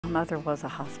mother was a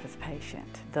hospice patient.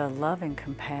 The love and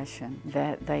compassion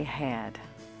that they had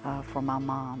for my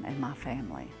mom and my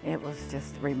family, it was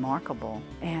just remarkable.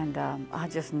 And I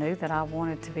just knew that I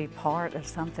wanted to be part of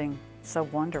something so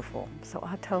wonderful. So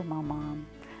I told my mom,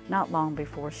 not long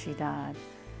before she died,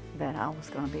 that I was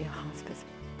going to be a hospice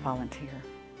volunteer.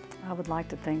 I would like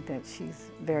to think that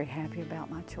she's very happy about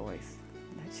my choice,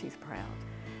 that she's proud.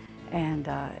 And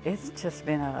it's just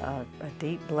been a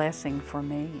deep blessing for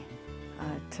me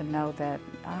to know that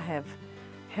I have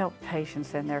helped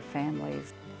patients and their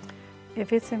families.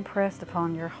 If it's impressed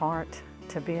upon your heart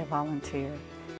to be a volunteer,